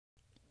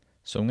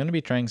So I'm going to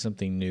be trying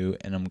something new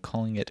and I'm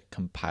calling it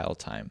Compile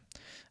Time.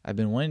 I've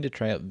been wanting to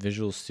try out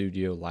Visual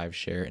Studio Live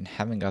Share and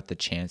haven't got the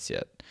chance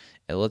yet.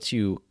 It lets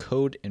you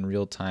code in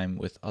real time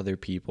with other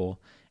people,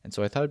 and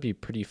so I thought it'd be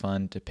pretty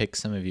fun to pick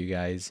some of you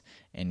guys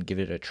and give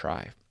it a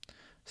try.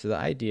 So the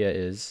idea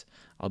is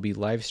I'll be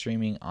live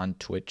streaming on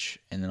Twitch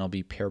and then I'll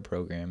be pair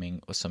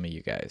programming with some of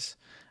you guys.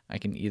 I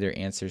can either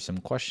answer some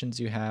questions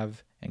you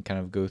have and kind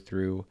of go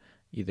through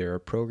either a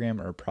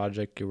program or a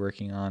project you're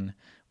working on.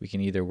 We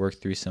can either work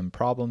through some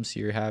problems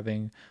you're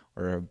having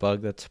or a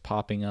bug that's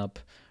popping up,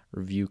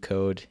 review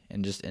code,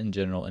 and just in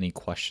general, any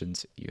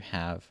questions you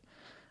have.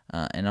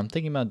 And I'm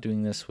thinking about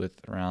doing this with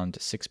around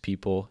 6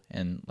 people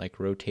and like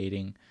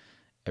rotating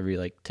every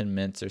like 10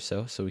 minutes or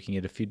so we can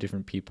get a few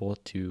different people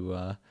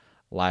to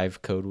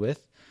live code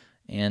with.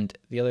 And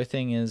the other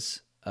thing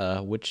is,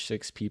 which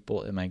 6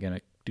 people am I going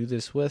to do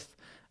this with?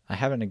 I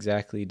haven't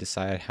exactly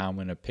decided how I'm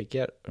going to pick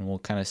yet, and we'll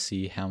kind of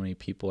see how many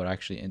people are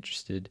actually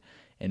interested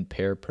in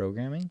pair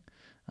programming.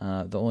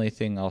 The only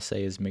thing I'll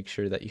say is make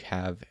sure that you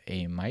have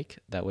a mic.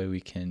 That way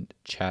we can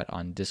chat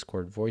on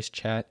Discord voice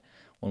chat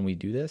when we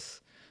do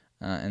this.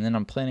 And then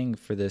I'm planning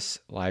for this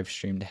live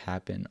stream to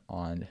happen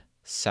on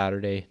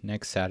Saturday,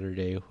 next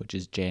Saturday, which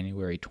is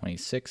January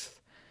 26th.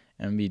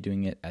 And I'm going to be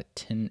doing it at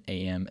 10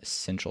 a.m.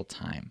 Central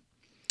Time.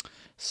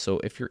 So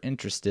if you're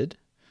interested,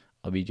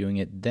 I'll be doing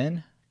it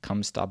then.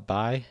 Come stop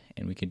by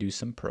and we can do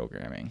some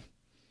programming.